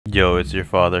Yo, it's your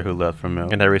father who left for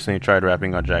milk, and I recently tried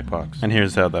rapping on Jackbox, and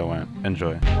here's how that went.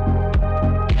 Enjoy.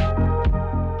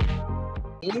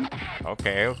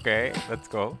 Okay, let's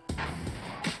go.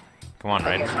 Come on,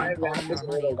 Ryan. While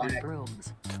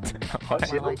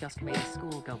I just made a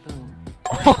school go boom.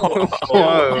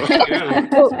 Whoa.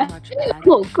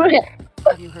 Oh, crap.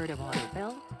 Have you heard of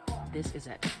autofill? This is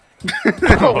it. Wait,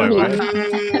 what?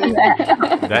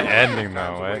 That ending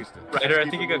though, what? Ryder, I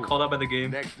think you got called out by the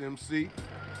game. Next MC.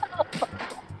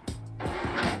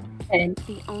 And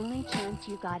The only chance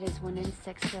you got is 1 in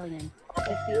 6 billion.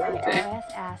 If the IRS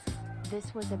asks,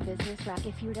 this was a business rap.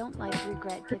 If you don't like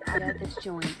regret, get out of this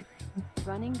joint.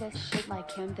 Running this shit like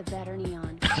him, the better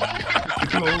neon.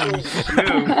 Oh,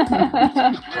 shoot.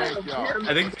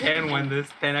 I think Pan won this.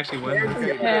 Pan actually won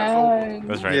this.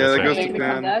 That's right. Yeah, that goes That's to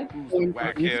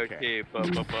right. Pan. Okay,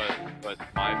 but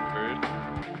my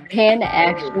first. Pan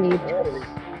actually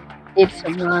did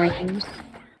some rhymes.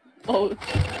 Oh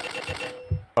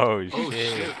Oh, shit.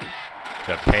 shit.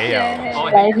 The payout. Oh,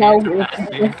 I Like think how Pan we-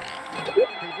 passed me.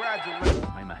 Congratulations.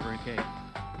 I'm a hurricane.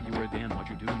 You are Dan, what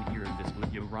you're doing here in this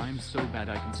video rhymes so bad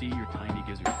I can see your tiny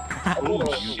gizzard.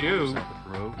 Oh, shoot.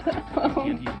 Bro. You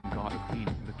can't even got a queen.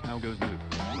 The cow goes moo.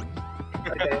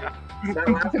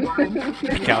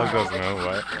 Cal goes no,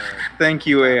 what? Thank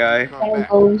you, AI. Pan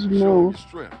goes no.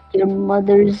 Your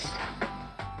mother's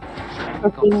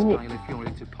cooking it.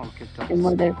 Your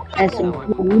mother has some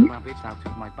food.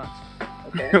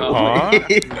 Huh?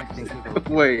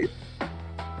 Wait.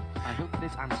 I hope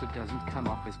this answer doesn't come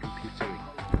off as computery.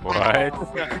 What? It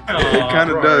kind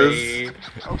of does.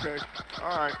 Okay.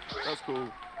 Alright. That's cool.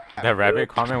 That rabbit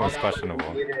comment was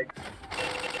questionable.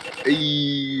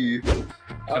 Eee.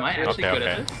 Am I actually Okay, good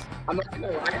at okay. this? I'm not gonna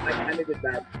lie, I kinda did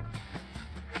bad.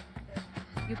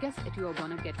 You guessed it, you're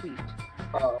gonna get beat.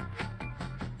 Oh,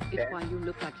 It's why you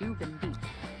look like you've been beat.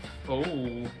 Oh.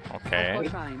 Okay. 4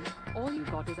 times. All you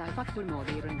got is I fucked your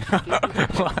mother and she gave you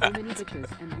so many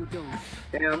bitches and you don't.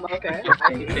 damn, okay.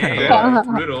 Damn, that's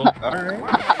brutal.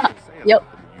 Alright. Yep.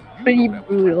 Pretty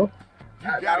brutal. You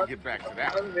gotta get back to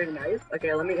that. That was very nice.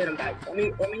 Okay, let me hit him back. Let me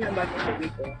hit him back with the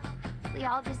weak one. We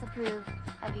all disapprove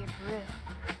of your Peru.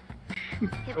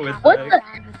 What What the?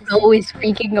 Always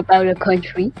speaking about a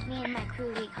country. Me and my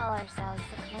crew, we call ourselves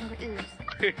the kangaroos.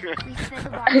 We spit the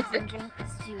bars and drink the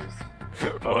stews.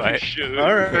 What? Shoot.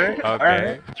 Alright.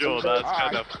 Okay. Joe, that's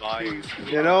kind of fine.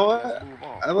 You know what? Move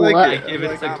on. I like What? I it. give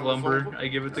it to Glumber. I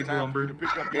give it to Glumber.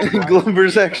 Pick up your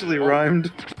Glumber's actually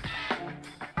rhymed.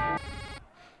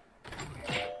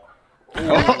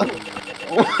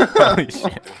 Holy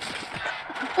shit.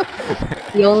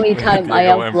 The only time I Go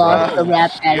have and lost a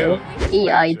rap. rap battle,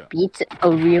 AI beats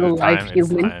a real life It's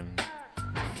human. time.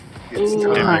 It's Ooh. Hit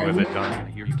me time. with it, I John.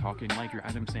 hear you talking like you're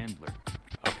Adam Sandler.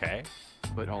 Okay.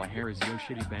 But all I hear is your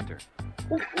shitty banter.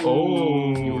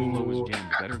 Oh. Your flow is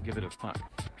jammed, better give it a fuck.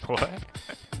 What?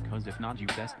 Cause if not, you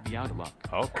best be out of luck.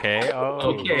 Okay.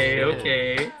 Oh. Okay, shit.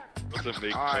 okay. Doesn't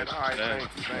make Alright, much alright, sense.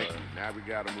 thank you. Now we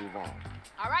gotta move on.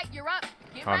 Alright, you're up.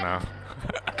 Get Oh no.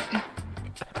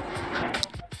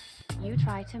 You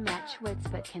try to match wits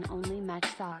but can only match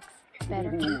socks.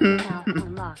 Better keep your mouth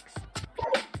on locks.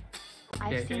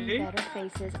 I've seen Okay. better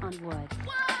faces on wood.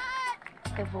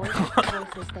 The voices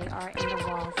they are in the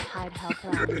walls hide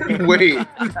helpline. Wait.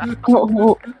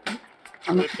 Oh,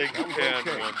 I think Pan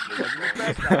won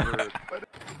this.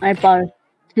 I bought it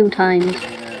 2 times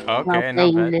Okay, while not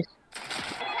playing bad. this.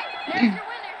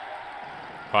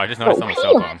 Oh, I just noticed on my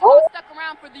cell phone. Stuck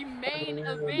around for the main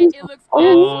event. It looks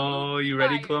Oh, you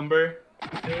ready, Glumber?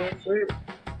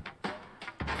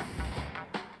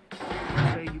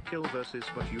 Say you kill versus,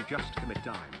 but you just commit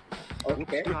dime. Okay.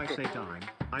 Whoops, did I say dime?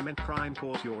 I meant crime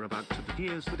cause you're about to.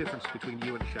 Here's the difference between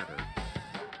you and Shadow.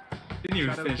 Didn't even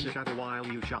Shadow finish can it. shadow while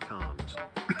you shut can't.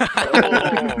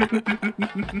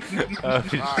 Oh,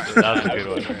 shit. That was a good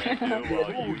one.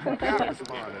 Ooh, you gotta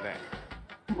respond to that.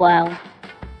 Wow.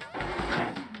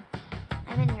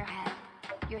 I'm in your head.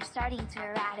 You're starting to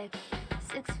eradicate.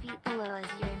 6 feet below is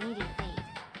your immediate fate.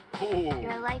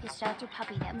 You're like a sheltered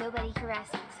puppy that nobody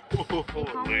caresses. They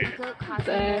call me the goat cause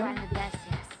I know I'm the bestest.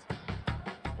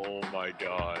 Oh my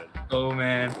god. Oh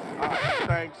man.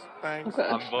 Alright, thanks.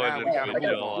 I'm Now voting we gotta for move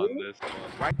Joe on. on this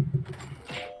one.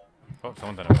 Oh,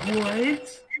 someone done it.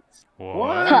 What?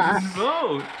 What?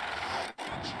 Vote.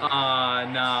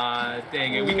 Nah.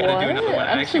 Dang it. We gotta do another one.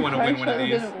 I actually want to win one of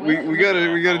these. We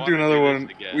gotta do another one.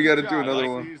 We gotta do another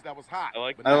one. That was hot.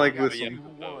 I like this You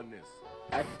one. won this.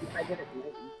 I did it.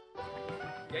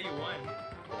 Yeah, you won.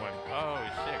 Oh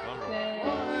shit, Glumber.